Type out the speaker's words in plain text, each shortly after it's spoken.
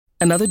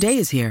Another day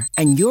is here,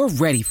 and you're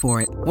ready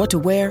for it. What to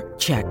wear?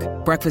 Check.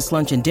 Breakfast,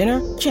 lunch, and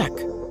dinner? Check.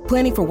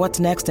 Planning for what's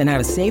next and how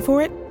to save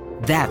for it?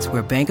 That's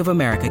where Bank of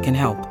America can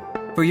help.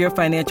 For your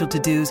financial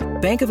to-dos,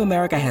 Bank of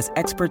America has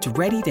experts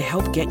ready to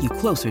help get you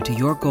closer to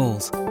your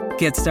goals.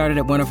 Get started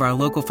at one of our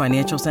local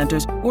financial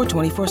centers or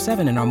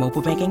 24/7 in our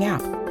mobile banking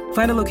app.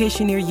 Find a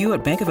location near you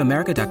at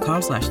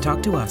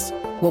bankofamerica.com/talktous.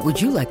 What would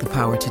you like the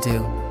power to do?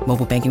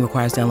 Mobile banking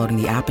requires downloading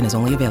the app and is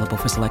only available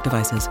for select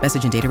devices.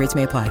 Message and data rates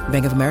may apply.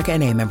 Bank of America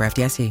N.A., member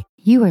FDIC.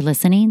 You are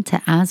listening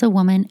to As a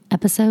Woman,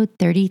 episode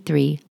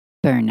 33,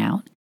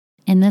 Burnout.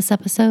 In this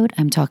episode,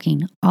 I'm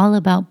talking all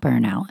about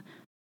burnout,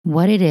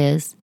 what it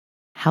is,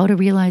 how to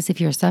realize if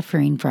you're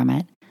suffering from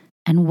it,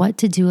 and what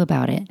to do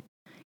about it.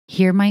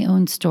 Hear my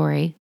own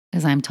story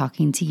as I'm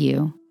talking to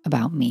you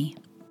about me.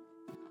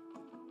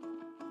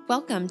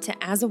 Welcome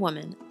to As a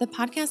Woman, the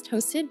podcast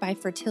hosted by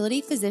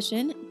fertility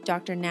physician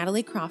Dr.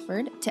 Natalie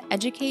Crawford to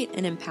educate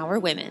and empower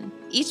women.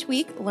 Each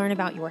week, learn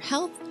about your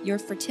health, your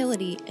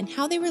fertility, and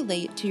how they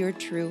relate to your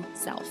true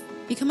self.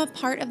 Become a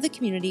part of the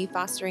community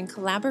fostering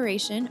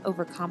collaboration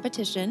over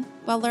competition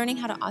while learning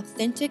how to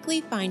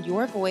authentically find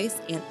your voice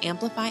and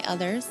amplify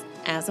others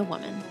as a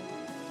woman.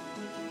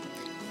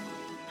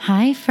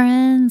 Hi,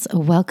 friends.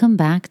 Welcome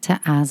back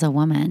to As a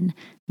Woman.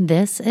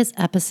 This is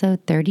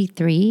episode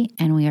 33,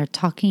 and we are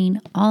talking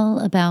all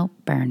about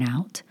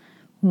burnout.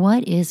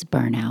 What is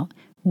burnout?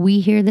 We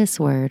hear this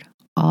word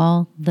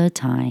all the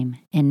time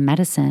in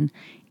medicine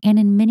and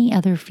in many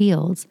other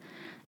fields,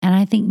 and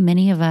I think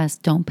many of us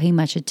don't pay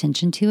much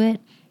attention to it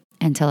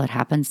until it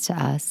happens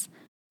to us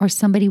or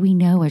somebody we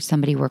know or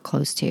somebody we're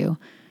close to.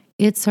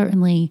 It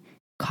certainly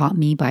caught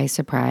me by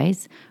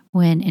surprise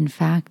when, in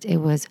fact,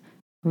 it was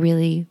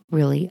really,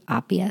 really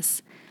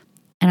obvious.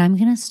 And I'm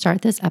going to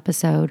start this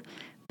episode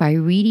by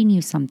reading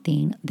you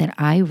something that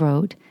I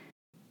wrote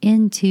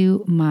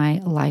into my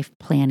life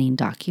planning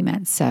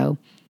document. So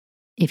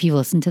if you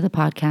listen to the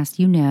podcast,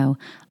 you know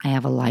I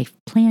have a life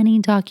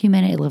planning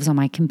document. It lives on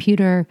my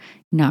computer,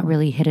 not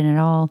really hidden at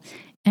all.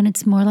 And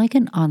it's more like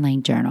an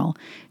online journal,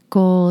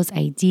 goals,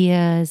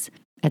 ideas,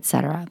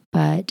 etc.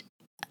 But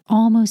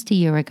almost a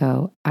year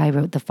ago, I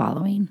wrote the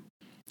following.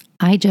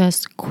 I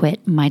just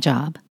quit my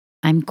job.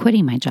 I'm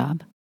quitting my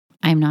job.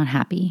 I'm not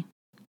happy.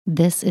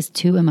 This is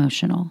too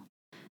emotional.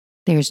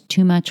 There's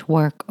too much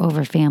work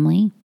over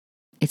family.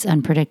 It's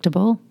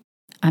unpredictable.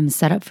 I'm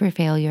set up for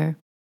failure.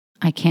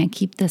 I can't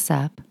keep this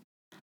up.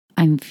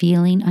 I'm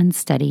feeling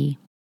unsteady.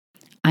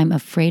 I'm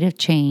afraid of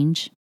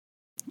change.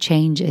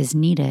 Change is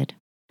needed.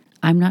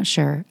 I'm not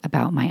sure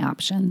about my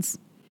options.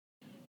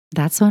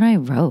 That's what I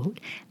wrote.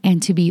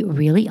 And to be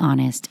really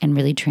honest and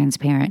really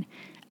transparent,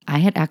 I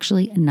had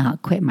actually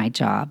not quit my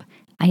job.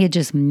 I had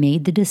just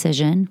made the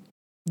decision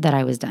that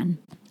I was done.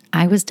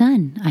 I was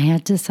done. I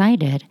had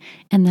decided.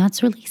 And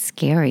that's really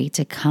scary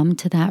to come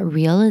to that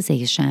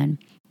realization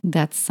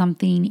that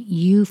something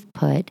you've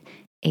put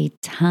a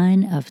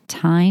ton of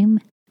time,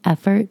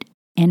 effort,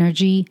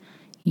 energy,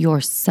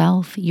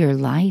 yourself, your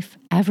life,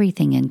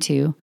 everything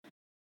into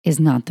is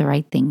not the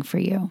right thing for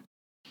you.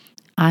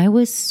 I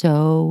was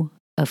so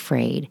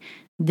afraid.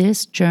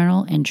 This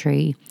journal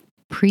entry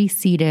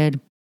preceded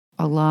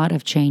a lot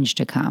of change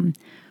to come.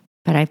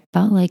 But I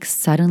felt like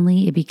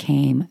suddenly it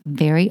became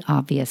very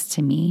obvious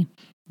to me.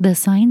 The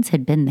signs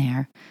had been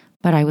there,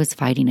 but I was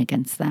fighting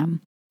against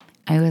them.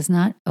 I was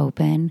not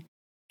open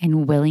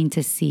and willing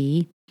to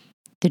see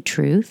the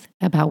truth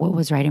about what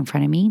was right in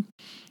front of me,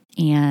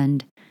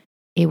 and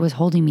it was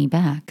holding me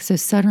back. So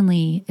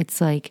suddenly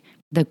it's like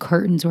the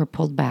curtains were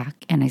pulled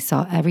back and I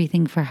saw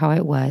everything for how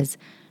it was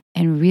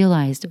and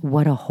realized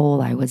what a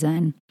hole I was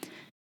in.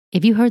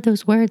 If you heard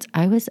those words,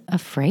 I was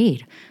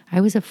afraid.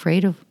 I was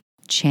afraid of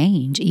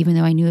change, even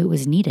though I knew it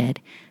was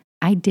needed.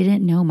 I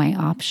didn't know my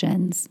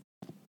options,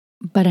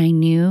 but I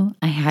knew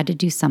I had to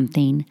do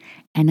something,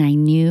 and I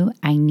knew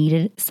I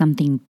needed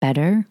something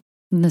better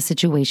than the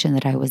situation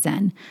that I was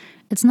in.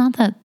 It's not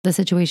that the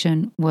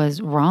situation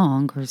was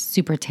wrong or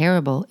super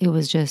terrible. It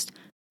was just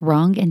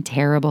wrong and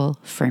terrible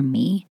for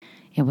me.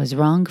 It was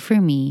wrong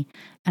for me,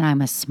 and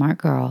I'm a smart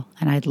girl,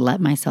 and I'd let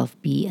myself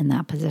be in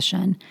that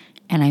position,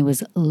 and I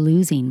was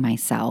losing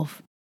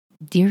myself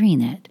during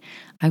it.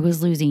 I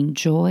was losing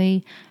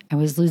joy. I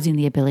was losing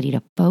the ability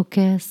to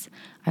focus.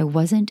 I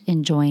wasn't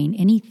enjoying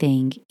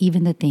anything,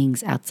 even the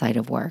things outside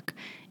of work.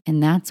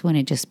 And that's when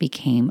it just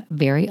became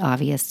very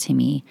obvious to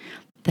me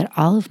that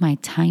all of my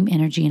time,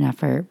 energy, and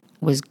effort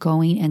was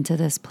going into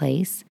this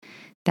place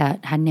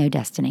that had no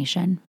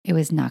destination. It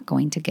was not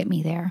going to get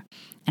me there.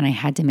 And I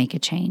had to make a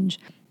change.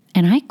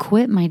 And I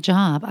quit my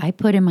job. I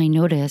put in my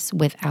notice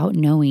without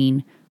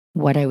knowing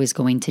what I was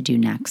going to do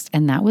next.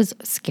 And that was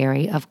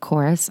scary. Of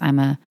course, I'm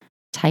a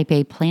type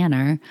A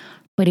planner,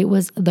 but it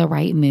was the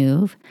right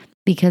move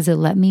because it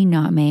let me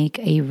not make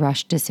a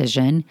rushed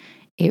decision.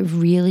 It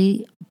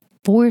really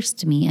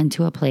forced me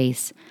into a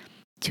place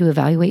to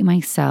evaluate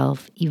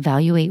myself,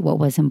 evaluate what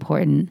was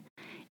important,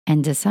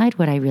 and decide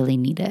what I really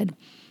needed.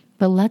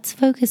 But let's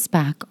focus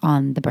back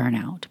on the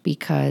burnout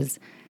because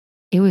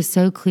it was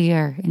so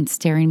clear and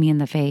staring me in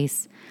the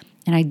face.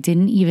 And I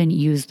didn't even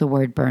use the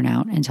word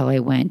burnout until I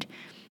went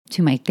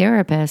to my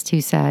therapist,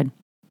 who said,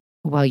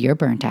 well, you're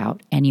burnt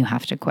out and you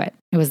have to quit.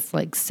 It was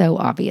like so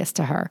obvious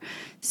to her.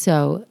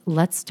 So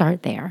let's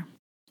start there.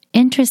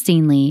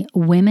 Interestingly,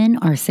 women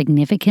are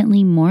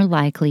significantly more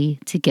likely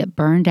to get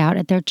burned out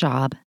at their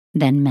job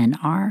than men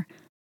are.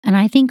 And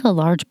I think a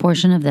large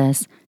portion of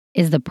this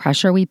is the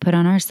pressure we put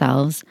on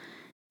ourselves,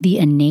 the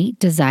innate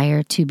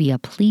desire to be a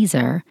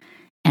pleaser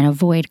and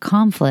avoid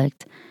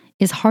conflict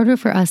is harder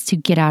for us to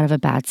get out of a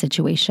bad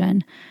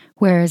situation.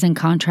 Whereas in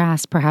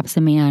contrast, perhaps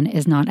a man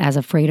is not as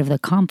afraid of the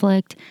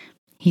conflict.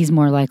 He's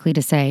more likely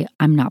to say,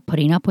 I'm not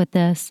putting up with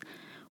this.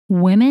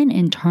 Women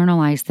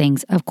internalize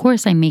things. Of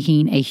course, I'm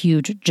making a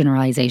huge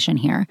generalization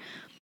here.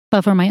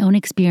 But from my own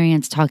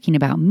experience talking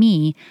about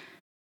me,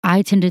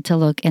 I tended to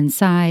look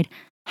inside.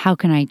 How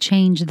can I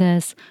change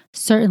this?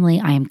 Certainly,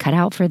 I am cut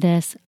out for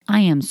this. I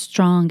am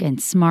strong and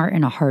smart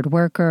and a hard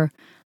worker.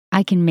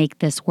 I can make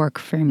this work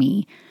for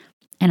me.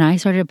 And I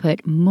started to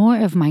put more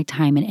of my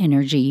time and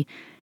energy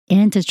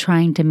into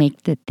trying to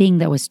make the thing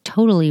that was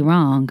totally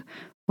wrong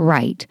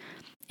right,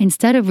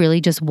 instead of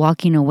really just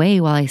walking away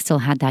while I still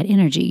had that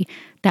energy.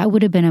 That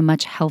would have been a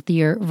much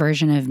healthier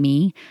version of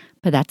me,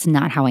 but that's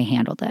not how I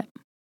handled it.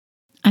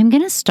 I'm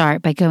going to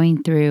start by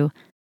going through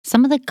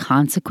some of the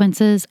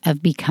consequences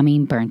of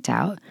becoming burnt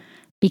out,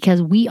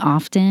 because we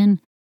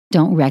often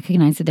don't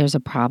recognize that there's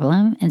a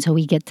problem until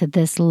we get to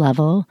this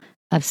level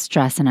of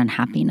stress and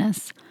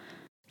unhappiness.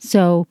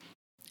 So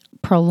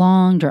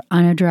prolonged or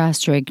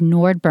unaddressed or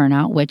ignored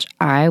burnout, which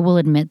I will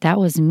admit that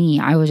was me.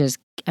 I was just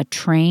a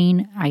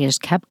train. I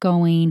just kept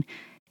going,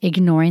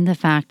 ignoring the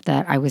fact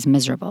that I was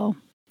miserable.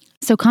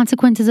 So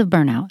consequences of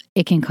burnout,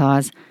 it can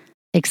cause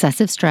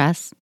excessive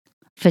stress,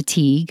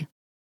 fatigue,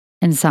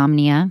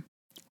 insomnia,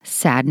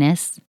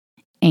 sadness,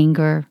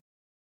 anger,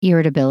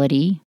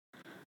 irritability,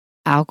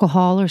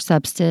 alcohol or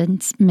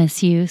substance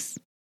misuse,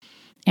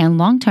 and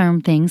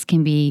long-term things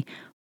can be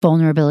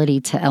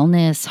vulnerability to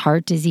illness,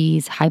 heart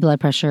disease, high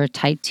blood pressure,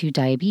 type 2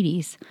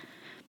 diabetes.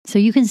 So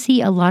you can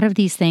see a lot of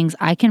these things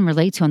I can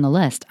relate to on the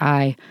list.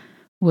 I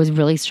was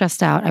really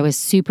stressed out. I was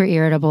super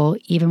irritable,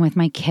 even with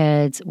my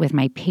kids, with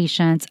my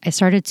patients. I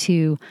started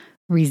to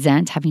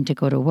resent having to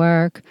go to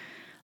work.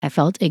 I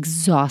felt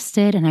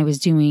exhausted and I was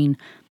doing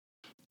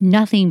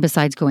nothing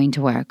besides going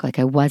to work. Like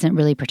I wasn't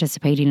really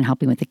participating in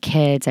helping with the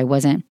kids. I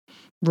wasn't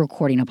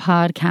recording a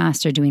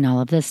podcast or doing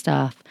all of this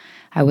stuff.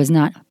 I was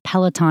not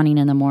Pelotoning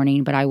in the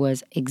morning, but I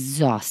was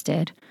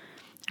exhausted.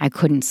 I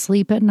couldn't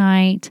sleep at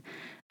night.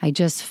 I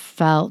just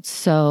felt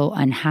so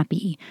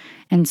unhappy.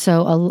 And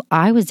so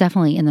I was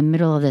definitely in the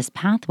middle of this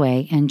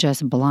pathway and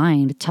just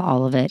blind to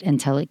all of it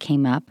until it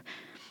came up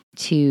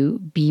to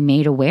be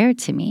made aware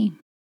to me.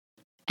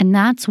 And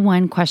that's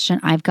one question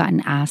I've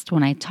gotten asked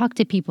when I talk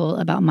to people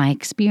about my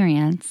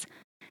experience.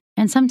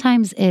 And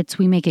sometimes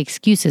we make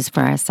excuses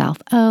for ourselves.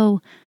 Oh,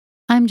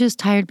 I'm just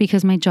tired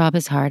because my job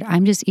is hard.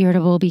 I'm just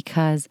irritable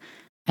because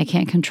I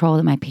can't control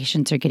that my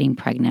patients are getting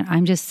pregnant.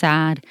 I'm just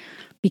sad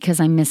because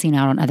I'm missing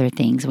out on other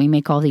things. We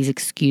make all these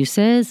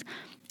excuses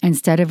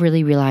instead of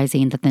really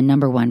realizing that the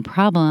number one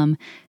problem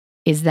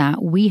is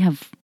that we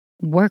have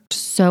worked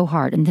so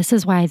hard. And this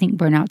is why I think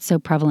burnout's so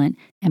prevalent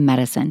in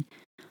medicine.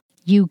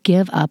 You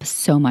give up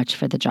so much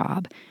for the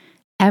job.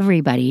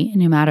 Everybody,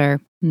 no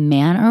matter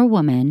man or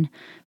woman,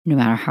 no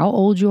matter how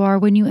old you are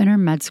when you enter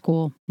med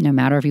school, no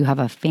matter if you have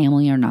a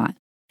family or not,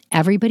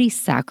 everybody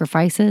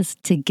sacrifices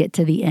to get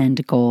to the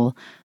end goal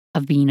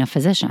of being a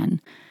physician.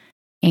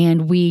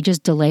 And we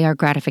just delay our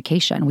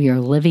gratification. We are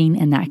living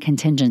in that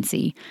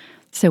contingency.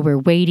 So we're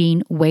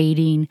waiting,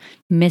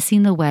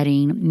 missing the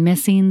wedding,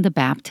 missing the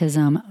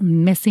baptism,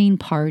 missing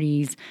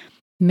parties,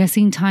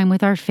 missing time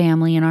with our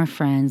family and our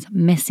friends,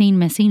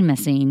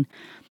 missing,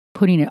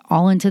 putting it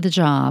all into the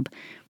job,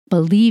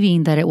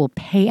 believing that it will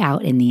pay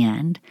out in the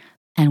end.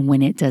 And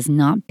when it does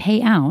not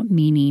pay out,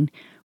 meaning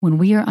when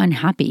we are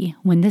unhappy,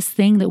 when this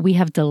thing that we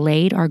have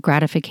delayed our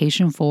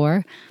gratification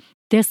for,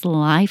 this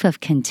life of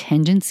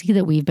contingency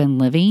that we've been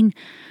living,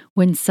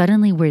 when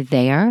suddenly we're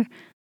there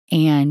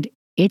and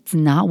it's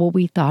not what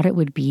we thought it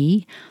would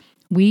be,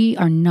 we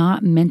are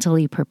not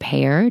mentally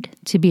prepared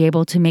to be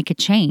able to make a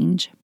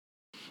change.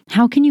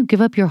 How can you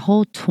give up your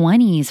whole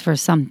 20s for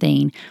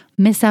something,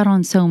 miss out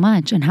on so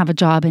much, and have a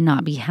job and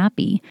not be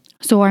happy?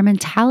 So our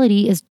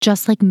mentality is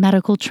just like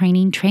medical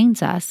training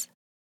trains us.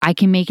 I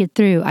can make it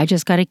through. I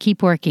just got to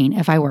keep working.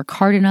 If I work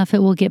hard enough, it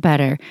will get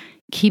better.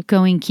 Keep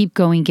going,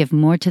 give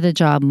more to the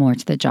job,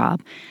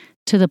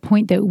 to the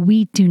point that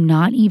we do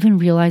not even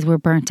realize we're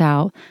burnt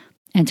out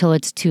until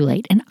it's too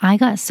late. And I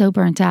got so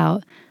burnt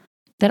out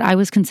that I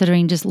was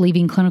considering just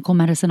leaving clinical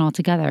medicine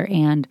altogether.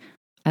 And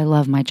I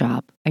love my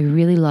job. I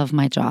really love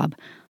my job.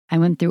 I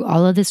went through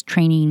all of this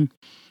training.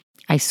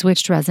 I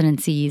switched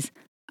residencies.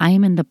 I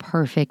am in the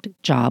perfect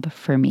job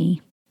for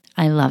me.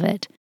 I love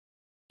it.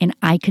 And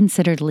I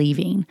considered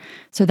leaving.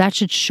 So that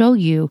should show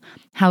you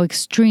how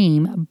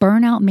extreme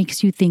burnout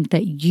makes you think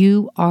that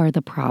you are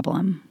the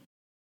problem.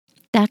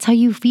 That's how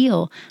you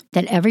feel,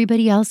 that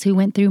everybody else who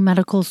went through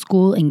medical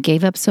school and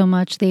gave up so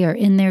much, they are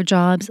in their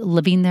jobs,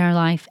 living their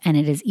life, and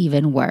it is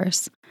even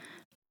worse.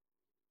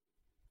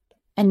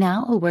 And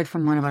now a word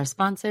from one of our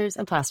sponsors,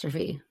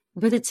 Apostrophe.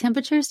 With the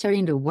temperature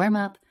starting to warm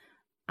up,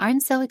 I'm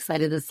so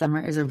excited the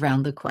summer is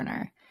around the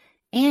corner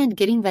and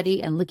getting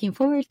ready and looking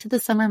forward to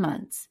the summer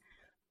months.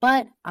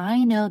 But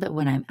I know that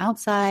when I'm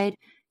outside,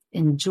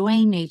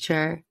 enjoying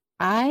nature,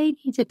 I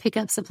need to pick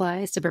up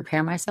supplies to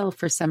prepare myself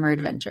for summer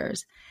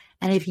adventures.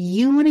 And if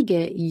you want to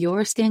get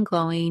your skin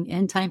glowing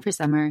in time for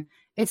summer,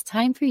 it's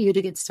time for you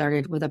to get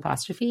started with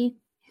Apostrophe,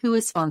 who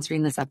is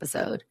sponsoring this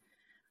episode.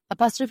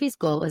 Apostrophe's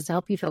goal is to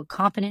help you feel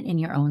confident in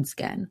your own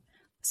skin.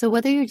 So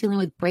whether you're dealing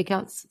with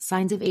breakouts,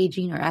 signs of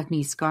aging, or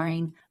acne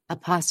scarring,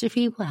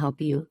 Apostrophe will help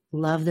you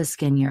love the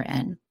skin you're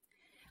in.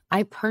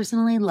 I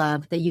personally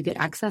love that you get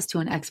access to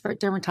an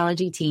expert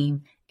dermatology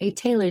team, a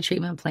tailored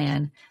treatment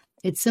plan.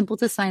 It's simple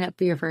to sign up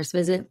for your first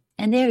visit,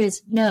 and there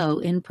is no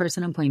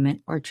in-person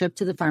appointment or trip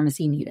to the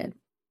pharmacy needed.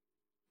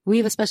 We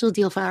have a special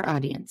deal for our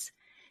audience.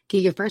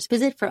 Get your first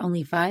visit for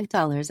only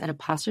 $5 at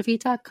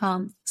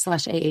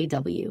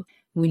apostrophe.com/AAW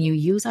when you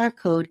use our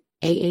code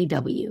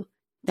AAW.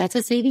 That's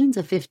a savings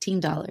of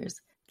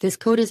 $15. This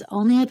code is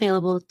only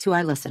available to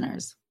our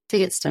listeners. To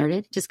get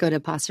started, just go to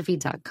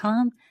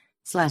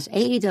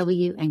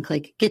apostrophe.com/AAW and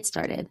click Get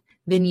Started.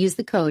 Then use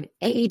the code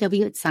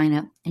AAW at sign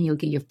up and you'll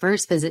get your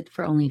first visit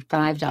for only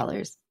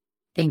 $5.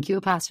 Thank you,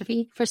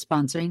 Apostrophe, for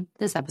sponsoring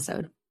this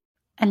episode.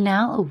 And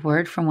now a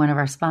word from one of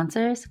our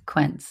sponsors,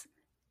 Quince.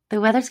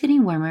 The weather's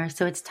getting warmer,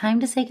 so it's time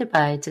to say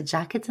goodbye to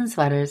jackets and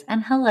sweaters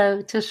and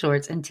hello to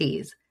shorts and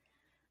tees.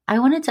 I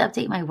wanted to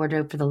update my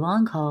wardrobe for the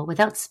long haul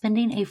without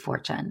spending a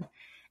fortune,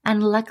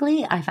 and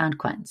luckily I found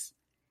Quince.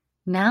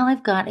 Now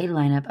I've got a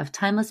lineup of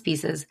timeless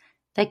pieces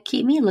that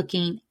keep me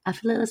looking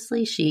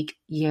effortlessly chic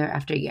year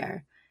after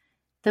year.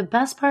 The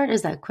best part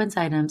is that Quince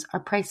items are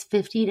priced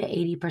 50 to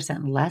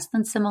 80% less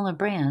than similar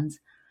brands,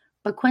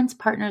 but Quince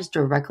partners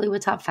directly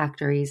with top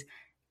factories,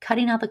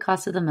 cutting out the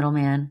cost of the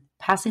middleman,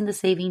 passing the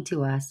saving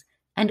to us,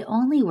 and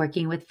only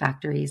working with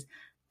factories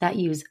that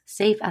use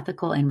safe,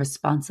 ethical, and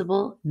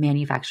responsible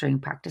manufacturing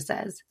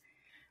practices.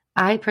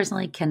 I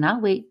personally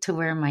cannot wait to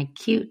wear my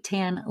cute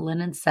tan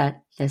linen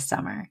set this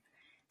summer.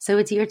 So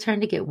it's your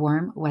turn to get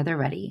warm weather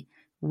ready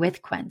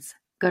with Quince.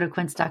 Go to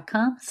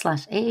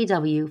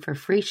quince.com/AAW for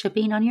free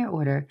shipping on your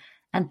order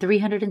and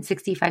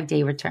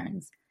 365-day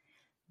returns.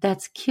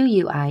 That's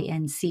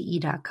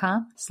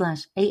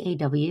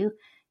QUINCE.com/AAW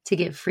to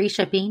get free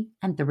shipping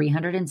and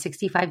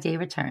 365-day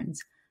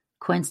returns.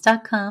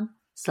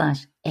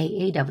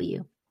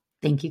 Quince.com/AAW.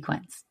 Thank you,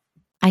 Quince.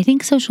 I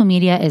think social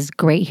media is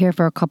great here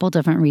for a couple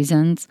different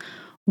reasons.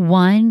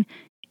 One,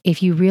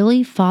 if you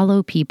really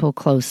follow people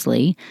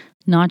closely,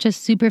 not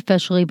just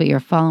superficially, but you're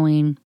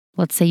following,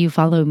 let's say you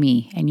follow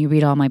me and you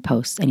read all my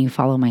posts and you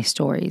follow my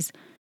stories,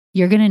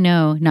 you're going to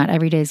know not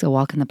every day is a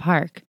walk in the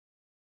park.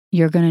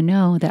 You're going to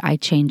know that I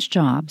changed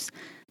jobs,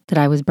 that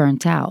I was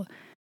burnt out.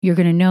 You're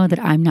going to know that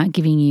I'm not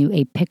giving you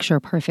a picture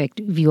perfect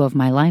view of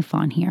my life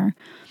on here.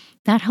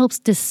 That helps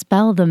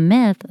dispel the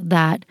myth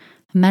that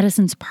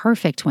medicine's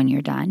perfect when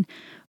you're done.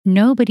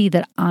 Nobody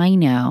that I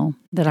know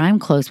that I'm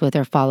close with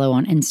or follow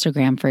on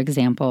Instagram, for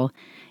example,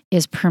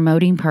 is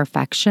promoting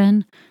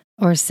perfection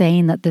or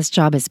saying that this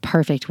job is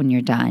perfect when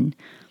you're done.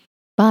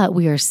 But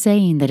we are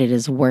saying that it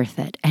is worth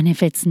it. And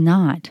if it's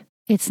not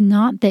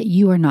that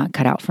you are not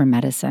cut out for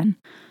medicine.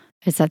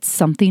 It's that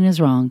something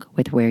is wrong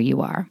with where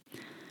you are.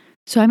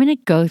 So I'm going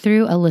to go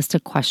through a list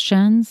of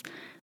questions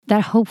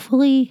that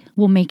hopefully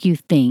will make you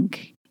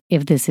think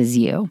if this is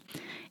you.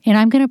 And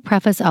I'm going to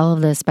preface all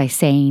of this by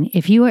saying,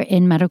 if you are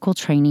in medical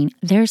training,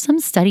 there's some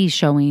studies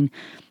showing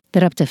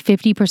that up to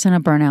 50%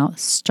 of burnout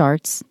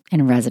starts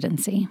in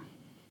residency.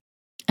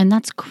 And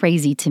that's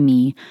crazy to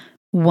me.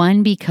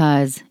 One,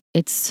 because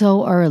it's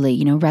so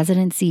early.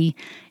 Residency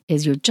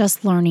is you're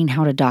just learning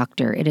how to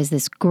doctor. It is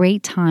this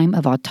great time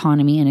of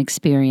autonomy and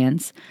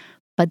experience.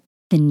 But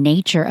the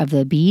nature of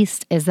the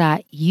beast is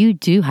that you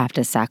do have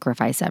to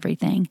sacrifice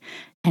everything,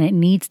 and it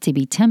needs to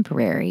be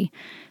temporary.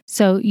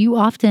 So you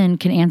often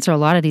can answer a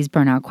lot of these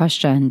burnout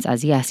questions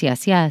as yes,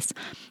 yes, yes,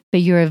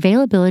 but your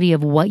availability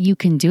of what you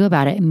can do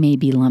about it may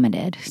be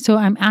limited. So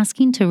I'm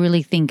asking to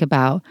really think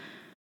about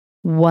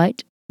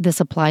what this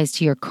applies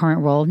to your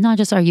current role. Not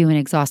just are you an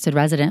exhausted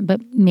resident,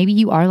 but maybe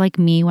you are like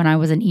me when I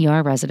was an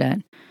ER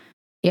resident.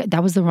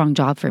 That was the wrong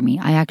job for me.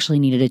 I actually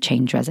needed to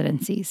change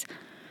residencies.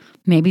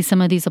 Maybe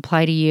some of these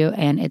apply to you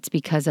and it's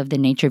because of the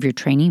nature of your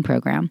training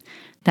program.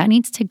 That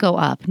needs to go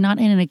up, not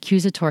in an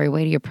accusatory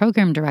way to your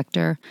program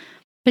director,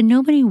 but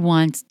nobody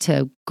wants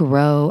to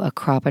grow a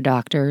crop of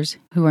doctors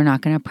who are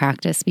not going to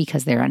practice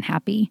because they're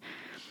unhappy.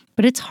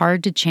 But it's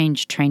hard to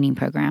change training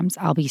programs.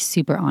 I'll be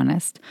super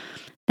honest.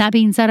 That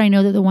being said, I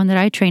know that the one that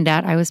I trained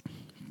at, I was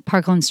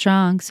Parkland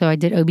Strong, so I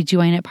did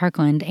OBGYN at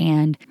Parkland,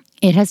 and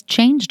it has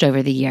changed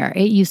over the year.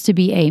 It used to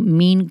be a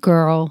mean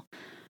girl,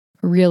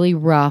 really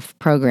rough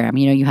program.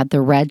 You had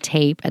the red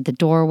tape at the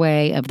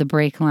doorway of the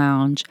break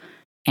lounge,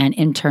 and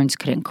interns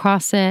couldn't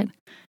cross it.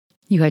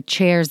 You had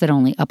chairs that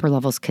only upper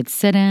levels could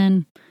sit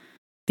in.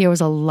 There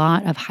was a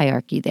lot of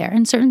hierarchy there,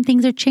 and certain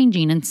things are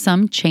changing, and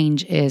some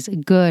change is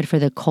good for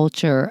the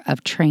culture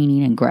of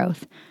training and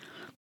growth.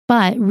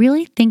 But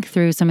really think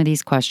through some of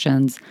these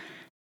questions,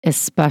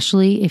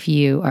 especially if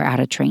you are out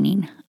of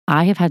training.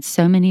 I have had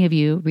so many of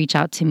you reach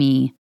out to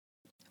me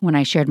when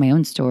I shared my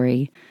own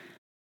story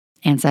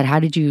and said, how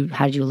did you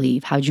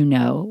leave? How'd you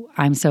know?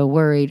 I'm so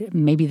worried.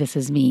 Maybe this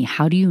is me.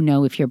 How do you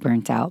know if you're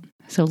burnt out?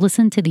 So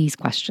listen to these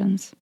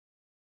questions.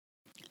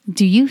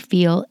 Do you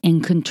feel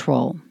in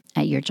control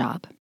at your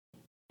job?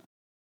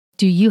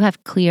 Do you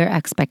have clear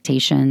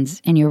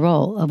expectations in your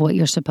role of what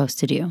you're supposed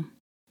to do?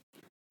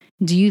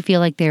 Do you feel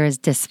like there is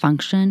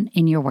dysfunction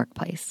in your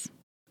workplace?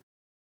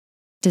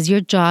 Does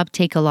your job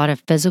take a lot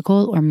of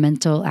physical or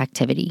mental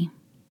activity?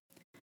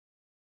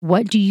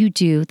 What do you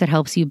do that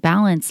helps you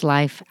balance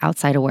life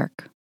outside of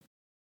work?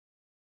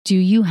 Do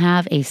you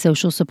have a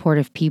social support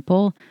of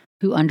people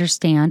who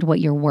understand what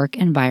your work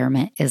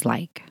environment is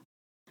like?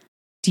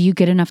 Do you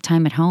get enough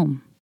time at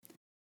home?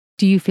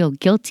 Do you feel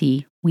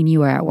guilty when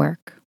you are at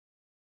work?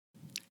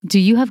 Do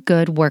you have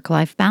good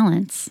work-life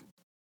balance?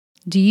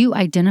 Do you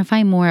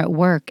identify more at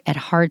work at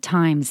hard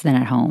times than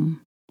at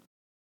home?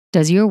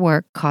 Does your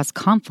work cause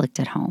conflict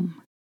at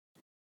home?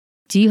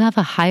 Do you have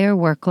a higher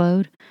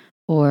workload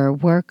or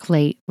work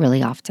late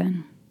really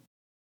often?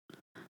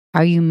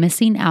 Are you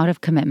missing out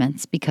of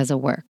commitments because of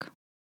work?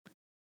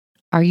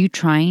 Are you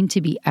trying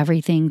to be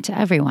everything to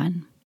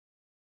everyone?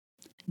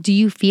 Do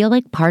you feel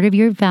like part of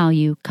your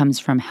value comes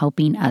from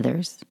helping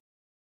others?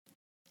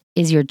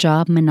 Is your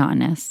job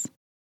monotonous?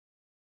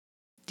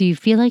 Do you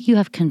feel like you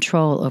have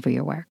control over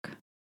your work?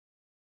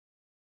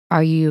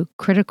 Are you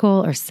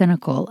critical or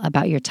cynical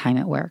about your time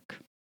at work?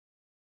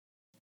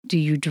 Do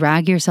you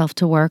drag yourself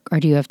to work or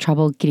do you have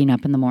trouble getting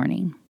up in the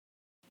morning?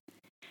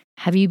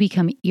 Have you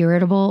become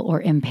irritable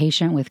or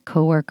impatient with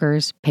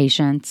coworkers,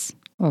 patients,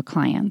 or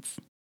clients?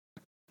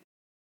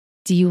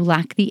 Do you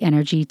lack the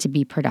energy to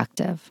be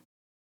productive?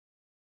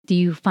 Do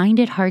you find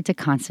it hard to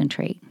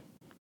concentrate?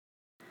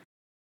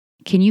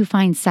 Can you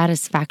find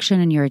satisfaction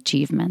in your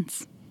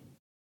achievements?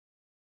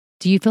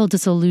 Do you feel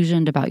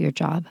disillusioned about your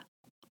job?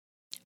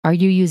 Are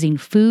you using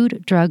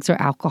food, drugs,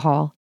 or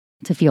alcohol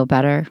to feel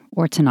better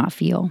or to not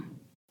feel?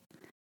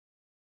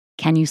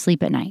 Can you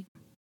sleep at night?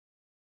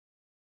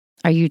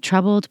 Are you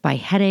troubled by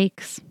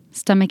headaches,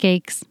 stomach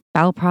aches,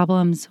 bowel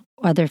problems,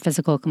 or other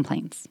physical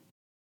complaints?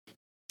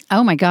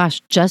 Oh my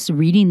gosh, just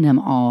reading them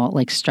all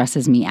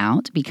stresses me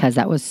out because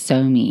that was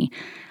so me.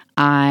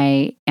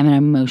 I am an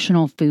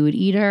emotional food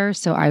eater,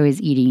 so I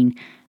was eating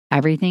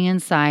everything in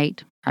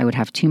sight. I would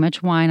have too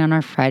much wine on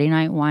our Friday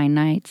night wine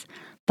nights,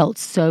 felt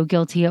so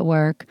guilty at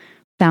work,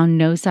 found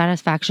no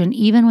satisfaction.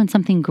 Even when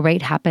something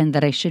great happened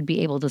that I should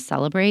be able to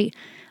celebrate,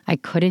 I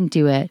couldn't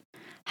do it,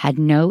 had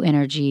no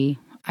energy.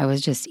 I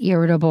was just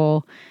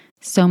irritable,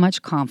 so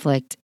much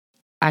conflict.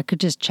 I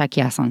could just check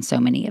yes on so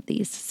many of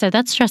these. So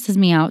that stresses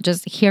me out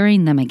just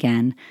hearing them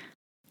again.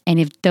 And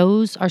if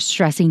those are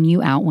stressing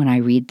you out when I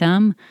read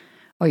them,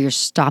 or you're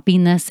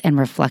stopping this and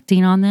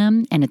reflecting on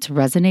them and it's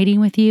resonating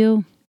with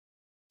you,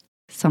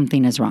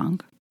 something is wrong.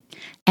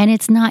 And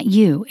it's not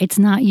you. It's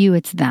not you.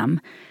 It's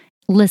them.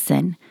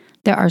 Listen,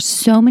 there are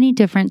so many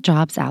different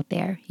jobs out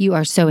there. You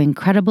are so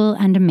incredible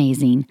and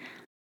amazing.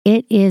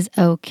 It is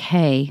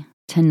okay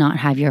to not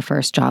have your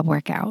first job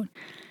work out.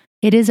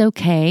 It is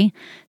okay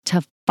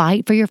to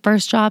fight for your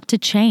first job to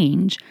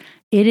change.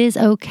 It is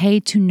okay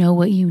to know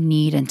what you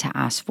need and to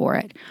ask for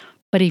it.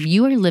 But if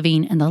you are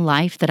living in the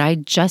life that I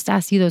just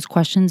asked you those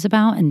questions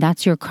about, and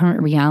that's your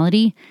current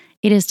reality,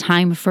 it is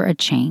time for a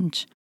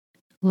change.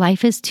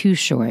 Life is too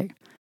short.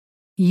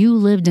 You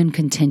lived in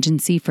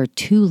contingency for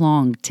too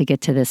long to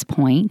get to this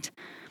point,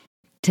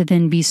 to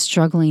then be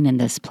struggling in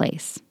this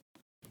place.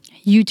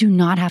 You do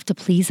not have to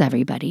please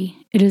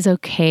everybody. It is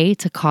okay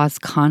to cause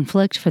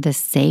conflict for the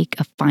sake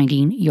of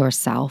finding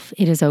yourself.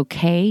 It is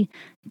okay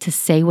to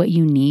say what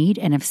you need,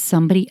 and if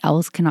somebody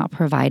else cannot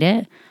provide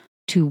it,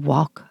 to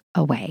walk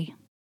away.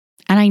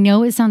 And I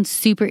know it sounds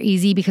super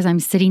easy because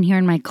I'm sitting here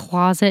in my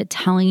closet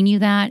telling you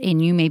that,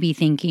 and you may be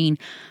thinking,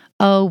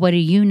 oh, what do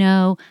you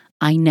know?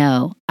 I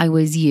know. I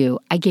was you.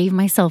 I gave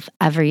myself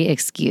every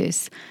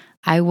excuse.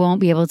 I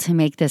won't be able to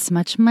make this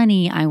much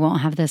money. I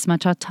won't have this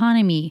much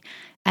autonomy.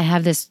 I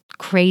have this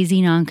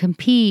crazy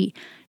non-compete.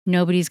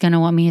 Nobody's going to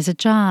want me as a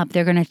job.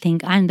 They're going to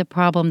think I'm the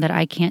problem, that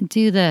I can't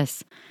do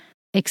this.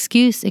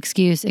 Excuse,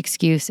 excuse,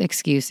 excuse,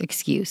 excuse,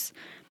 excuse.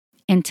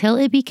 Until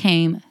it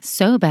became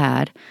so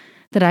bad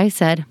that I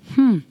said,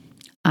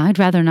 I'd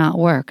rather not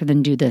work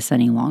than do this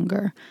any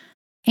longer.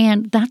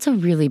 And that's a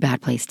really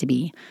bad place to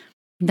be.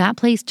 That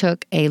place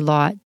took a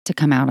lot to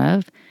come out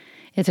of.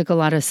 It took a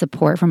lot of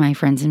support from my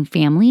friends and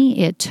family.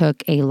 It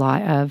took a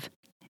lot of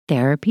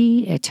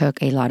therapy. It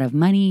took a lot of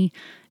money.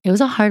 It was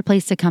a hard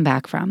place to come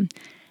back from.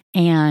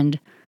 And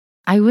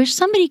I wish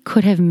somebody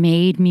could have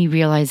made me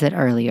realize it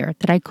earlier,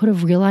 that I could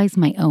have realized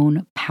my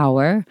own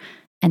power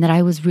and that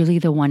I was really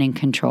the one in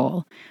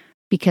control,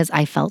 because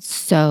I felt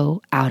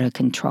so out of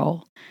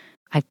control.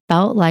 I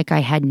felt like I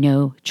had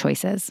no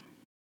choices.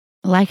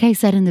 Like I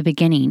said in the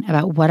beginning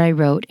about what I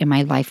wrote in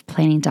my life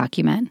planning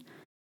document,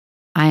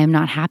 I am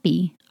not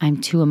happy.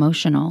 I'm too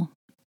emotional.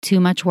 Too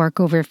much work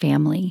over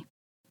family.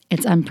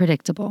 It's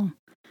unpredictable.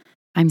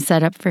 I'm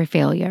set up for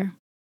failure.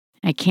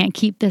 I can't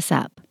keep this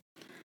up.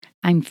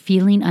 I'm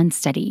feeling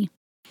unsteady.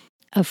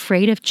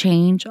 Afraid of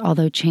change,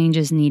 although change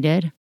is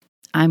needed.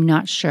 I'm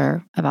not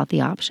sure about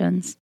the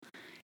options.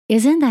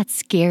 Isn't that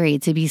scary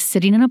to be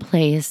sitting in a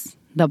place,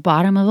 the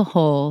bottom of a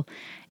hole,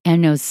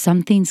 and know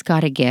something's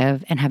got to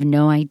give and have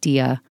no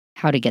idea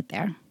how to get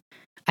there?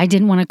 I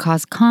didn't want to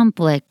cause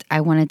conflict.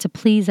 I wanted to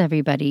please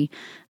everybody.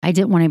 I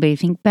didn't want anybody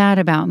to think bad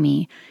about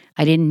me.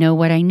 I didn't know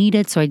what I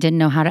needed, so I didn't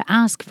know how to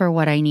ask for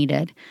what I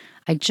needed.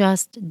 I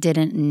just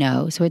didn't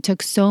know. So it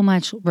took so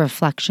much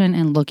reflection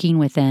and looking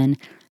within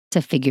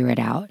to figure it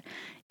out.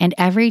 And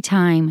every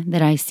time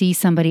that I see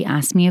somebody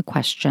ask me a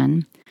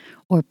question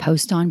or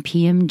post on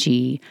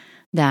PMG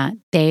that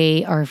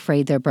they are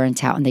afraid they're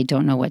burnt out and they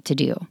don't know what to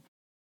do,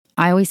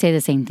 I always say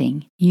the same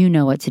thing. You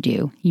know what to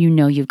do. You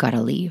know you've got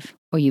to leave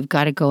or you've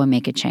got to go and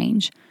make a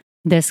change.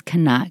 This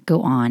cannot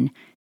go on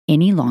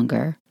any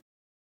longer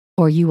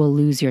or you will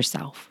lose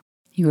yourself.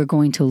 You are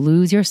going to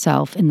lose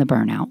yourself in the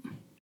burnout.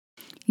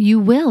 You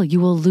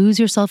will lose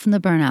yourself in the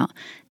burnout.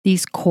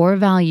 These core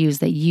values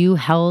that you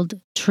held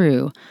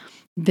true,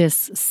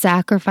 this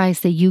sacrifice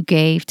that you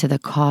gave to the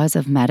cause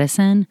of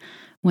medicine,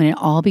 when it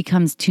all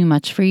becomes too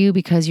much for you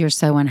because you're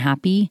so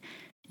unhappy,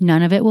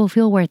 none of it will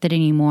feel worth it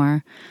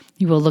anymore.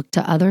 You will look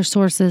to other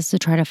sources to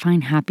try to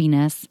find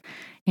happiness.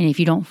 And if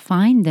you don't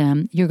find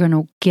them, you're going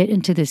to get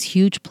into this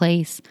huge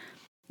place,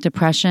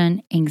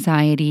 depression,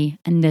 anxiety,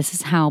 and this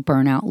is how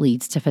burnout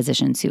leads to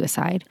physician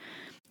suicide.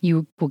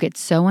 You will get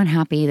so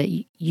unhappy that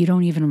you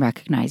don't even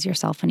recognize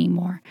yourself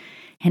anymore.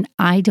 And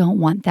I don't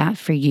want that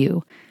for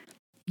you.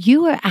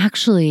 You are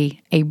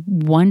actually a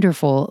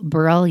wonderful,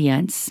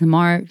 brilliant,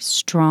 smart,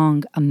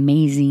 strong,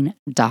 amazing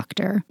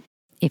doctor.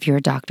 If you're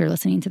a doctor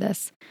listening to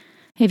this,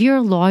 if you're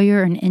a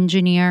lawyer, an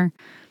engineer,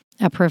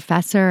 a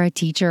professor, a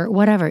teacher,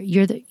 whatever,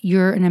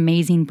 you're an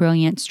amazing,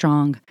 brilliant,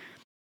 strong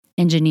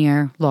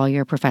engineer,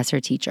 lawyer,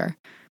 professor, teacher.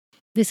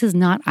 This is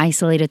not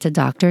isolated to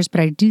doctors,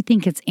 but I do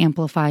think it's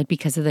amplified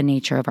because of the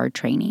nature of our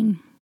training.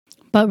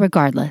 But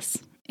regardless,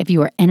 if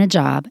you are in a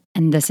job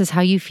and this is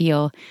how you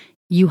feel,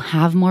 you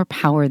have more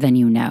power than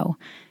you know.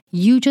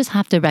 You just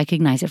have to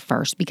recognize it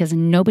first because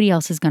nobody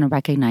else is going to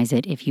recognize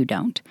it if you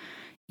don't.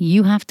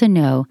 You have to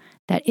know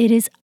that it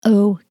is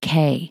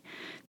okay.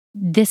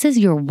 This is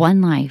your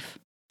one life.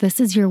 This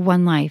is your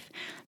one life.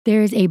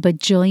 There's a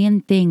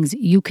bajillion things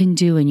you can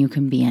do and you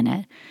can be in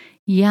it.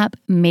 Yep,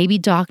 maybe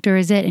doctor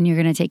is it and you're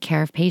going to take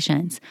care of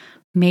patients.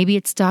 Maybe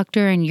it's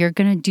doctor and you're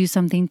going to do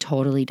something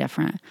totally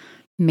different.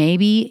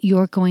 Maybe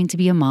you're going to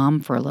be a mom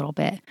for a little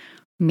bit.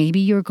 Maybe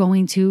you're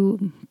going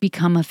to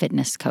become a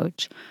fitness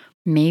coach.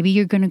 Maybe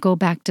you're going to go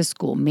back to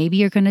school. Maybe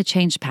you're going to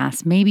change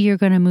paths. Maybe you're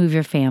going to move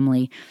your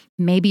family.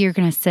 Maybe you're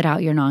going to sit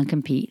out your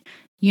non-compete.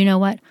 You know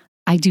what?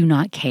 I do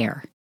not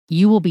care.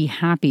 You will be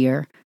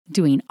happier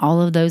doing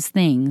all of those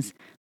things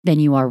than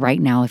you are right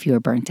now if you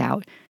are burnt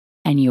out.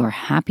 And your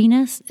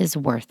happiness is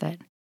worth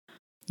it.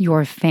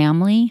 Your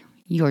family,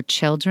 your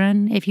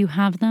children, if you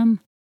have them,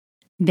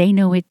 they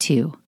know it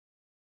too.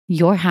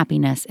 Your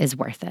happiness is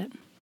worth it.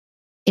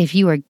 If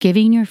you are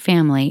giving your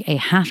family a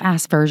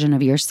half-assed version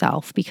of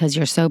yourself because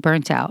you're so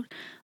burnt out,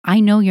 I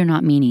know you're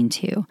not meaning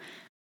to.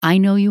 I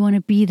know you want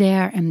to be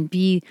there and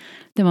be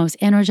the most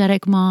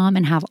energetic mom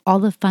and have all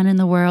the fun in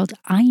the world.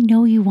 I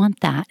know you want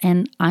that,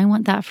 and I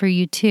want that for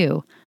you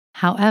too.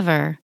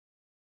 However,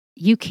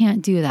 you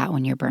can't do that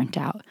when you're burnt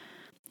out.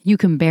 You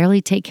can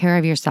barely take care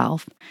of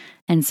yourself.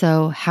 And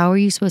so how are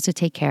you supposed to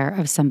take care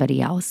of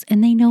somebody else?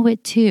 And they know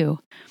it too.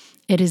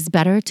 It is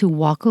better to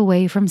walk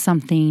away from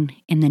something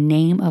in the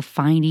name of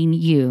finding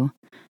you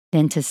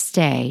than to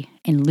stay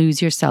and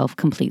lose yourself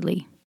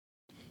completely.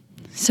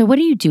 So what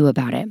do you do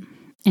about it?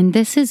 And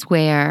this is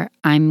where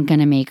I'm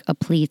going to make a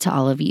plea to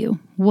all of you.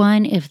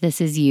 One, if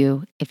this is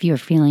you, if you're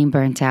feeling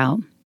burnt out,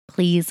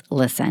 please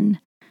listen.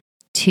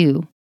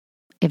 Two,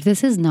 if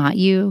this is not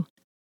you,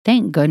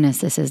 thank goodness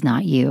this is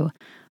not you.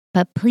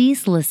 But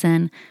please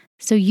listen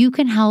so you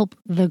can help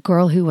the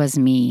girl who was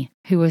me,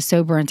 who was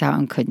so burnt out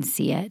and couldn't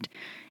see it.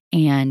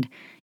 And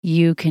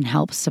you can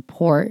help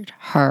support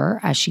her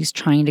as she's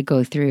trying to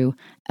go through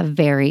a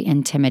very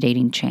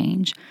intimidating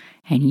change.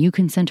 And you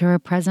can send her a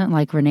present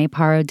like Renee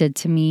Parro did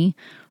to me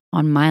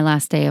on my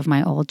last day of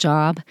my old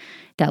job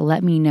that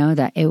let me know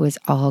that it was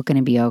all going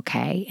to be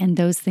okay. And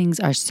those things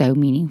are so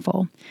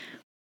meaningful.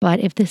 But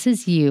if this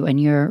is you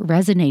and you're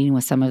resonating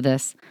with some of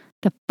this,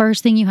 the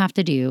first thing you have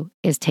to do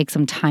is take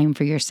some time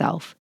for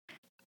yourself.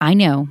 I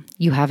know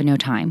you have no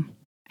time.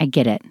 I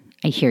get it.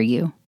 I hear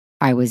you.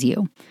 I was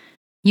you.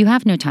 You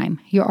have no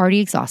time. You're already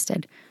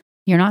exhausted.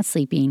 You're not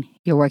sleeping.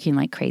 You're working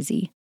like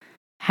crazy.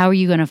 How are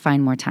you going to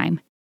find more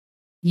time?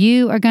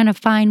 You are going to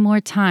find more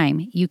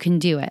time. You can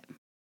do it.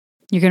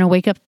 You're going to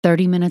wake up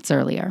 30 minutes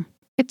earlier.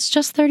 It's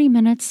just 30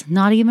 minutes,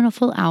 not even a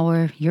full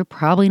hour. You're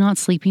probably not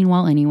sleeping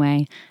well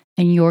anyway.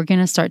 And you're going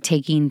to start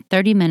taking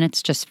 30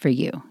 minutes just for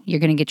you.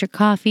 You're going to get your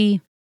coffee,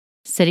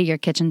 sit at your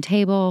kitchen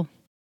table,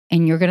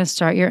 and you're going to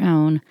start your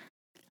own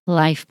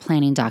life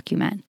planning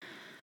document.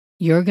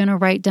 You're going to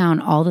write down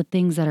all the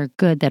things that are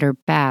good, that are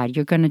bad.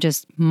 You're going to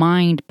just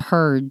mind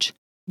purge.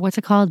 What's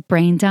it called?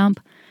 Brain dump,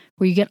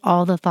 where you get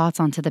all the thoughts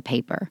onto the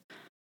paper.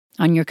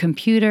 On your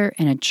computer,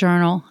 in a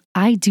journal,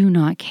 I do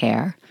not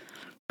care.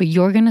 But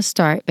you're going to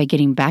start by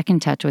getting back in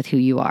touch with who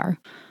you are.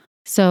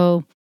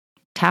 So,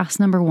 task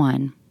number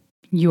 1,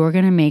 you're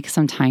going to make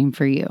some time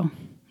for you.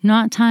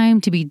 Not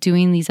time to be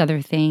doing these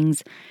other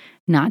things,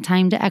 not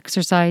time to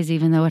exercise,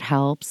 even though it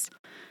helps,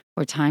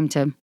 or time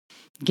to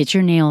get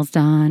your nails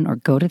done or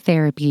go to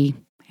therapy.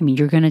 I mean,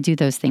 you're going to do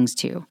those things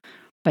too.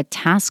 But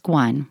task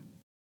 1,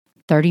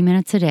 30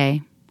 minutes a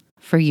day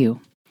for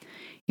you.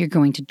 You're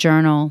going to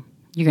journal.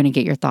 You're going to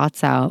get your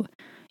thoughts out.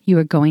 You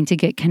are going to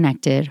get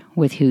connected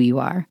with who you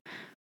are.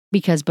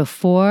 Because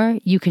before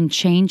you can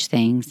change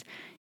things,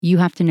 you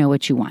have to know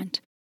what you want.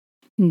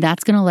 And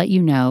that's going to let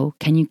you know,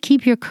 can you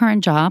keep your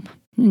current job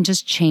and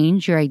just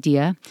change your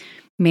idea?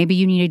 Maybe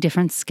you need a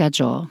different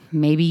schedule.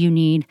 Maybe you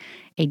need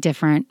a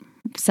different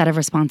set of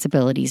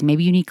responsibilities.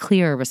 Maybe you need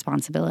clearer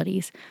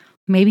responsibilities.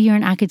 Maybe you're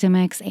in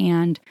academics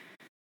and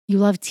you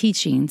love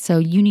teaching, so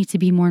you need to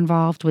be more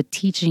involved with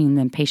teaching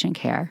than patient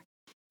care.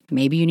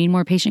 Maybe you need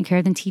more patient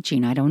care than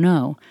teaching. I don't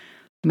know.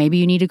 Maybe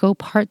you need to go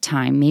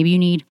part-time. Maybe you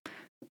need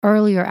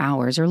earlier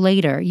hours or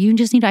later. You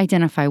just need to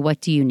identify, what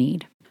do you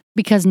need?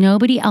 Because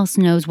nobody else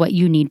knows what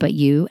you need but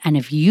you. And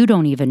if you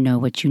don't even know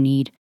what you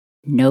need,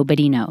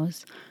 nobody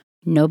knows.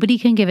 Nobody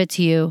can give it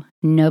to you.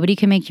 Nobody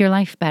can make your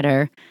life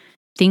better.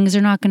 Things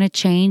are not going to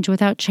change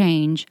without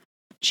change.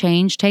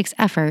 Change takes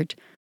effort.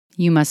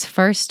 You must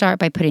first start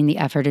by putting the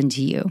effort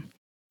into you.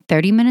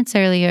 30 minutes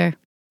earlier,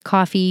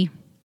 coffee,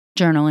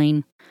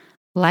 journaling,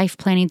 life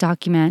planning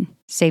document,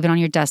 save it on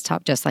your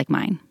desktop just like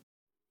mine.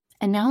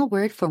 And now a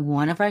word from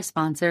one of our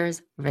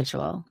sponsors,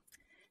 Ritual.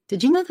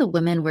 Did you know that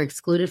women were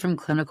excluded from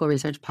clinical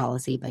research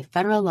policy by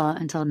federal law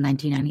until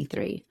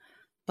 1993?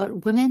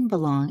 But women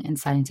belong in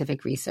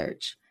scientific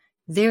research.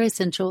 They're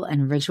essential,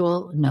 and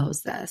Ritual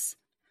knows this.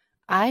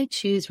 I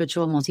choose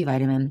Ritual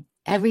multivitamin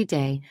every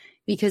day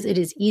because it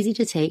is easy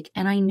to take,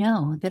 and I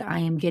know that I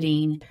am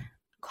getting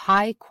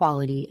high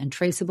quality and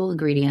traceable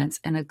ingredients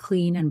in a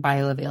clean and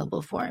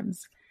bioavailable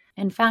forms.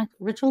 In fact,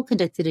 Ritual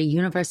conducted a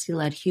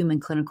university-led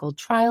human clinical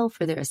trial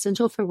for their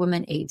Essential for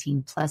Women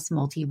 18 Plus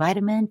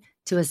multivitamin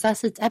to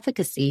assess its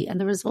efficacy, and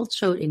the results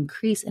showed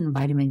increase in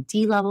vitamin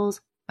D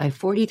levels by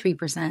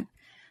 43%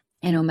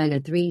 and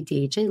omega-3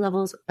 DHA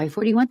levels by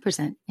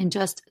 41% in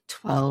just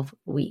 12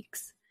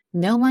 weeks.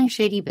 No my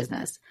shady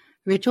business.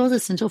 Ritual's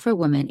Essential for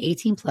Women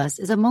 18 Plus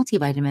is a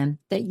multivitamin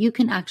that you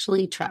can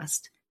actually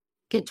trust.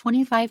 Get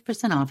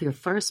 25% off your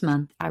first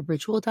month at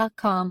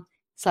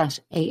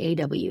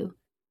ritual.com/AAW.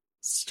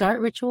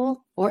 Start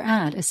Ritual or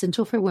add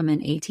Essential for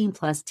Women 18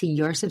 Plus to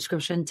your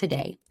subscription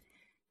today.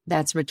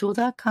 That's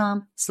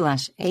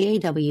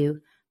ritual.com/AAW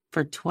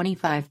for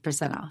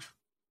 25% off.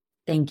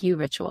 Thank you,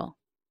 Ritual.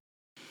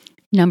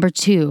 Number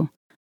 2,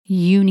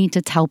 you need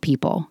to tell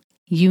people.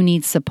 You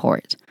need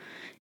support.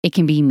 It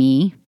can be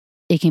me.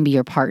 It can be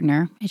your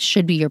partner. It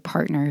should be your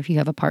partner if you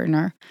have a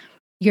partner,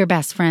 your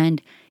best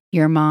friend,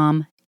 your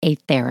mom, a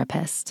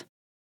therapist.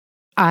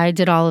 I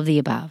did all of the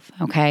above,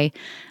 okay?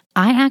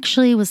 I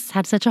actually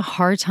had such a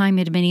hard time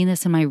admitting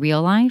this in my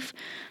real life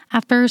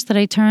at first that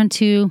I turned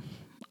to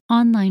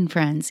online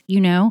friends,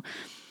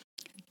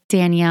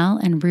 Danielle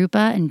and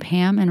Rupa and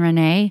Pam and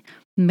Renee.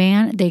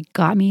 Man, they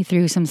got me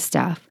through some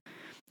stuff.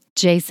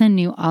 Jason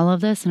knew all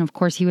of this, and of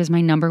course he was my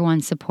number one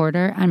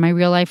supporter. And my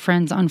real life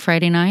friends on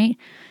Friday night,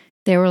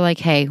 they were like,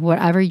 hey,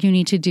 whatever you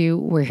need to do,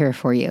 we're here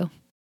for you.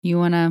 You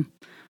want to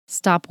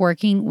stop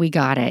working? We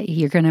got it.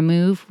 You're going to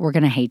move? We're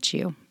going to hate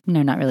you.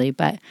 No, not really,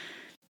 but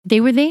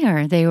they were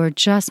there. They were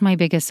just my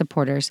biggest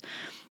supporters.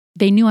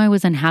 They knew I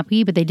was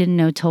unhappy, but they didn't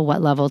know till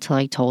what level till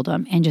I told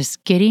them. And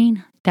just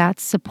getting that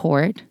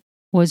support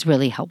was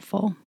really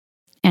helpful.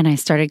 And I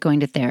started going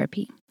to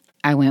therapy.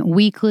 I went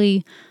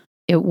weekly.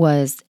 It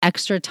was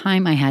extra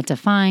time I had to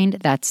find.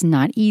 That's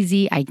not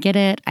easy. I get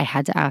it. I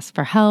had to ask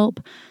for help,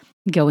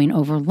 going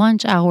over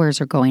lunch hours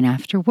or going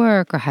after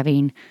work or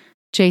having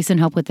Jason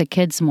help with the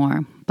kids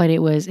more. But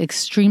it was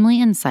extremely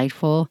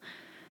insightful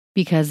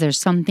because there's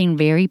something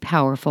very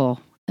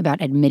powerful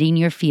about admitting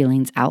your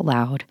feelings out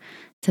loud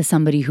to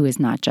somebody who is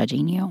not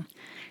judging you.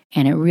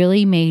 And it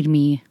really made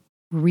me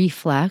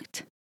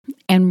reflect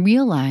and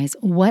realize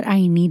what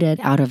I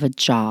needed out of a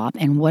job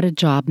and what a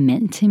job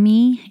meant to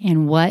me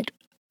and what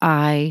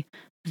I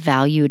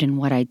valued and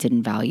what I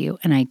didn't value.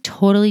 And I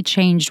totally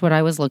changed what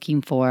I was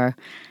looking for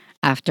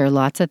after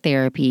lots of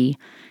therapy.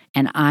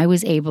 And I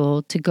was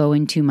able to go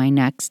into my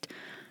next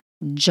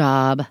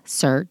job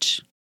search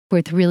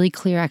with really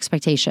clear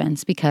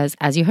expectations because,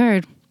 as you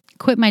heard,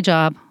 quit my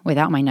job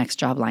without my next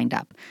job lined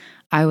up.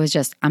 I was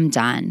just, I'm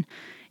done.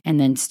 And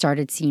then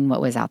started seeing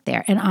what was out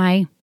there. And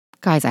I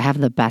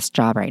have the best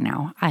job right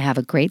now. I have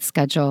a great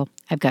schedule.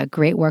 I've got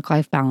great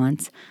work-life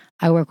balance.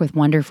 I work with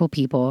wonderful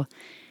people.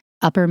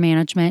 Upper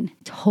management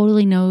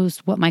totally knows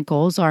what my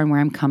goals are and where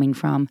I'm coming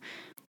from.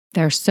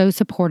 They're so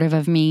supportive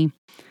of me.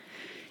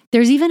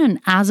 There's even an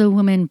As a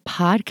Woman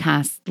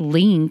podcast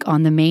link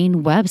on the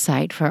main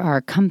website for our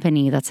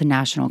company that's a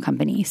national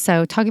company.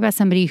 So talk about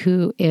somebody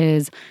who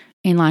is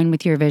in line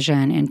with your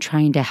vision and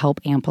trying to help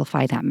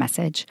amplify that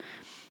message.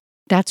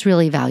 That's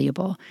really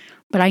valuable.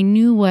 But I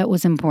knew what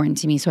was important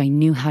to me, so I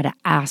knew how to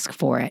ask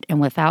for it.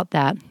 And without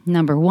that,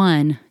 number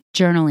one,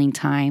 journaling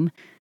time.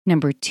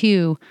 Number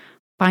two,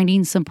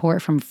 finding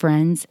support from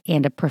friends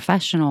and a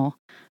professional,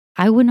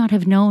 I would not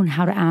have known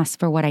how to ask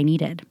for what I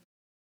needed.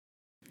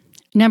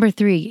 Number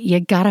three, you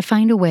gotta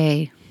find a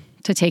way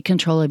to take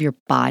control of your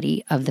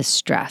body of the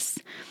stress,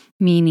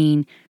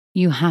 meaning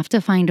you have to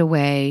find a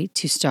way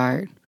to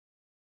start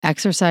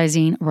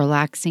exercising,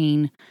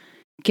 relaxing,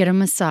 get a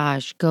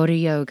massage, go to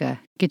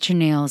yoga, get your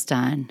nails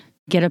done,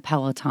 get a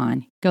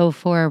Peloton, go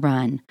for a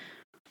run.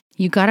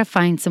 You gotta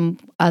find some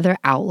other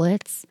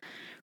outlets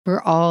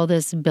for all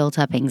this built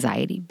up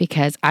anxiety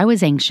because I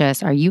was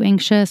anxious. Are you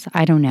anxious?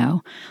 I don't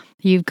know.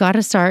 You've got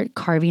to start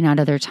carving out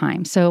other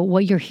time. So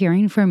what you're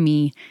hearing from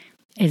me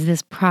is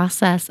this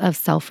process of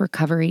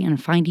self-recovery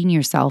and finding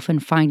yourself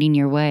and finding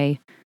your way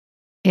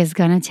is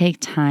going to take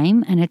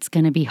time and it's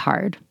going to be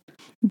hard.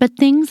 But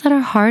things that are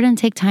hard and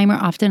take time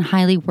are often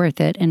highly worth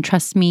it. And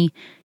trust me,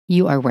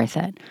 you are worth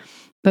it.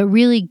 But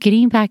really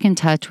getting back in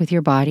touch with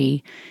your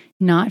body,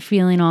 not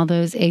feeling all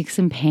those aches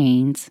and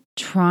pains,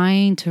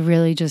 trying to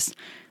really just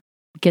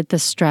get the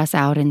stress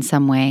out in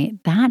some way,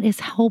 that is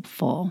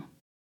helpful.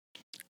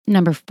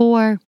 Number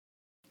four,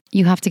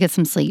 you have to get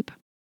some sleep.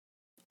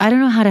 I don't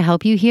know how to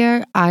help you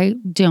here. I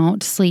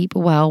don't sleep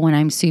well when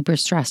I'm super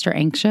stressed or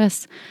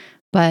anxious,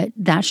 but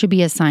that should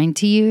be a sign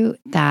to you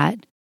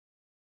that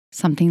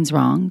something's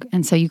wrong.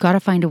 And so you got to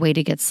find a way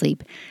to get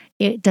sleep.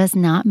 It does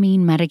not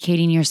mean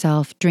medicating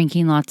yourself,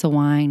 drinking lots of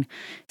wine,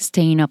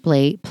 staying up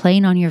late,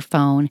 playing on your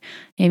phone.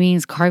 It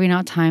means carving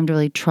out time to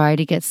really try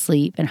to get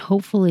sleep. And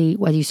hopefully,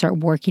 when you start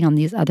working on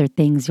these other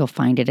things, you'll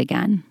find it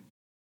again.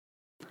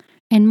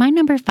 And my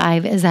number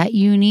five is that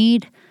you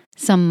need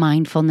some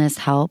mindfulness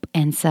help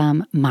and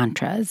some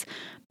mantras.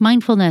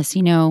 Mindfulness,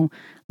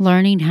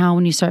 learning how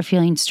when you start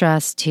feeling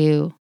stressed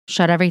to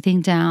shut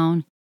everything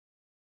down,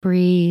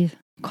 breathe,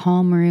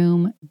 calm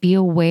room, be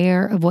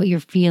aware of what you're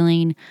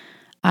feeling.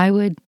 I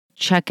would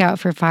check out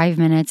for 5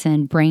 minutes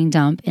and brain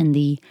dump in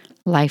the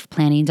life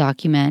planning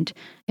document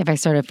if I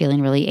started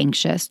feeling really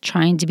anxious,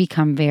 trying to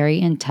become very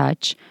in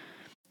touch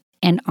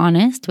and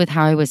honest with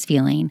how I was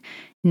feeling,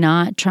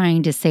 not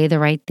trying to say the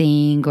right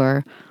thing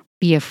or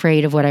be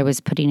afraid of what I was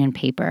putting in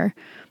paper.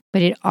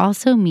 But it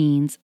also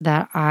means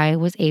that I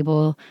was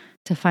able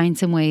to find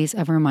some ways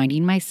of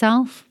reminding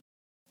myself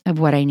of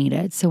what I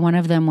needed. So one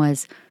of them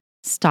was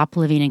stop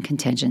living in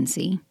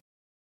contingency.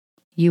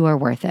 You are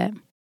worth it.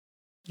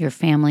 Your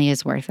family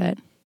is worth it.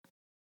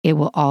 It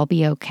will all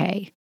be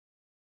okay.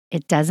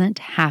 It doesn't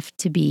have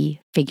to be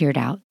figured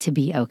out to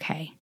be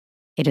okay.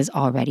 It is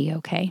already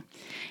okay.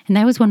 And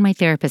that was when my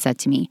therapist said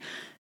to me,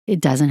 it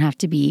doesn't have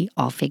to be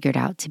all figured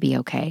out to be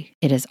okay.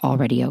 It is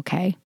already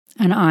okay.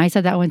 And I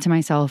said that one to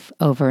myself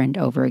over and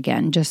over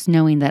again, just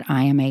knowing that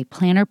I am a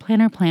planner,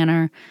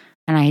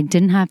 and I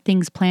didn't have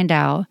things planned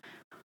out.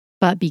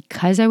 But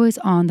because I was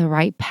on the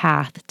right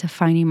path to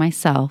finding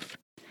myself,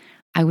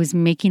 I was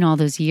making all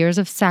those years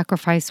of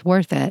sacrifice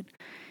worth it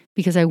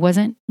because I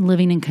wasn't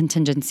living in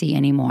contingency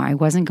anymore. I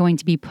wasn't going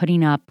to be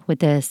putting up with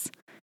this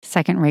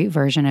second-rate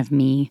version of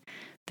me,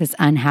 this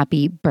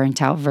unhappy,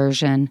 burnt-out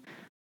version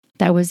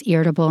that was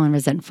irritable and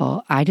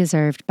resentful. I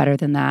deserved better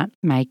than that.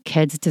 My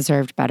kids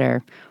deserved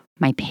better.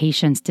 My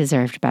patients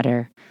deserved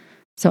better.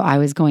 So I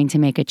was going to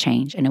make a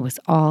change, and it was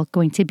all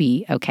going to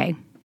be okay.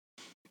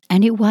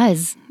 And it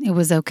was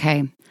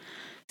okay.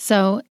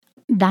 So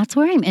that's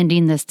where I'm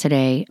ending this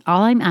today.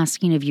 All I'm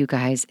asking of you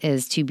guys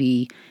is to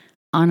be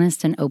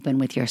honest and open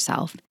with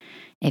yourself.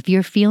 If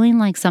you're feeling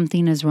like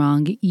something is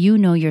wrong, you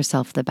know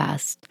yourself the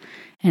best.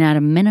 And at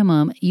a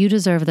minimum, you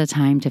deserve the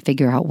time to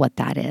figure out what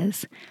that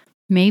is.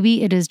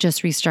 Maybe it is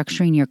just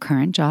restructuring your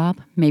current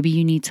job. Maybe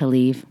you need to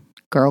leave.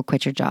 Girl,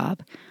 quit your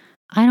job.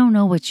 I don't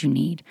know what you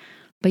need,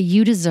 but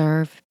you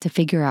deserve to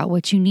figure out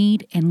what you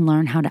need and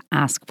learn how to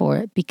ask for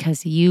it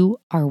because you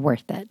are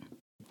worth it.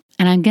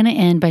 And I'm going to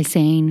end by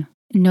saying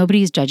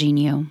nobody's judging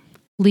you.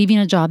 Leaving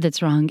a job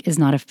that's wrong is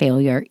not a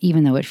failure,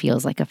 even though it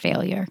feels like a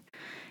failure.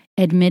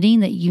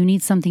 Admitting that you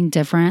need something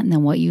different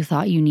than what you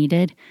thought you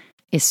needed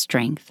is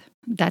strength.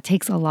 That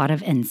takes a lot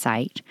of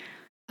insight.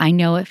 I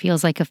know it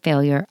feels like a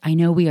failure. I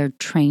know we are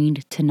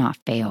trained to not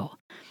fail,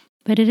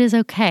 but it is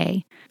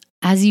okay.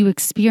 As you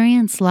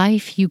experience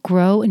life, you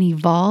grow and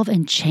evolve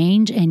and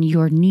change, and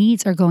your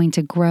needs are going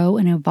to grow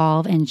and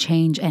evolve and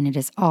change, and it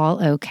is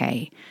all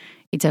okay.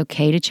 It's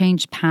okay to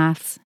change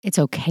paths. It's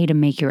okay to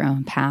make your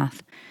own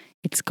path.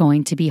 It's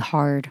going to be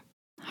hard.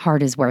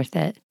 Hard is worth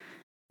it.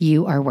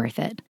 You are worth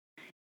it.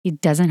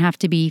 It doesn't have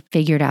to be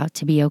figured out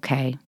to be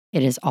okay.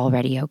 It is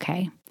already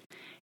okay.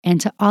 And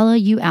to all of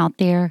you out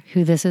there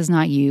who this is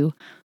not you,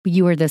 but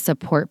you are the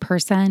support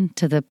person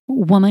to the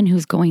woman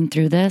who's going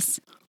through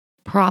this,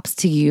 props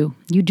to you.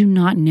 You do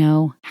not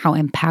know how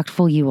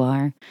impactful you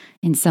are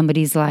in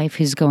somebody's life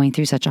who's going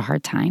through such a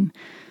hard time.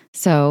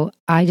 So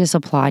I just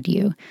applaud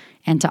you.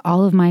 And to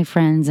all of my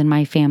friends and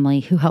my family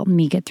who helped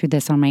me get through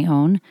this on my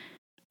own,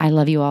 I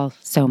love you all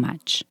so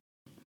much.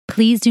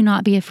 Please do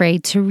not be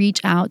afraid to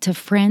reach out to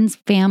friends,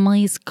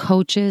 families,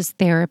 coaches,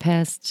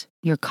 therapists,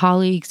 your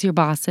colleagues, your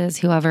bosses,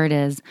 whoever it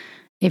is.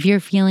 If you're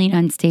feeling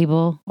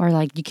unstable or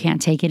like you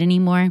can't take it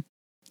anymore,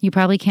 you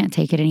probably can't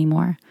take it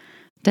anymore.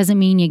 Doesn't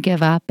mean you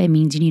give up. It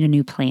means you need a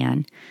new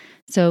plan.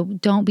 So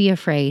don't be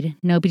afraid.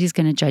 Nobody's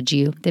going to judge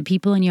you. The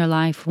people in your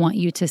life want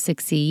you to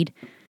succeed.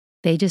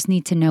 They just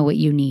need to know what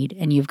you need,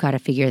 and you've got to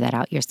figure that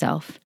out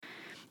yourself.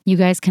 You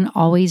guys can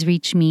always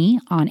reach me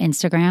on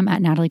Instagram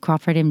at Natalie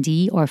Crawford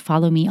MD or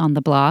follow me on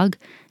the blog,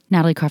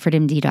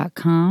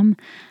 nataliecrawfordmd.com.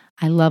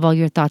 I love all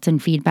your thoughts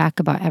and feedback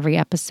about every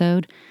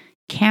episode.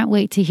 Can't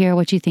wait to hear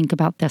what you think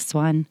about this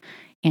one.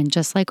 And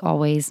just like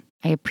always,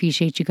 I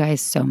appreciate you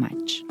guys so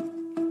much.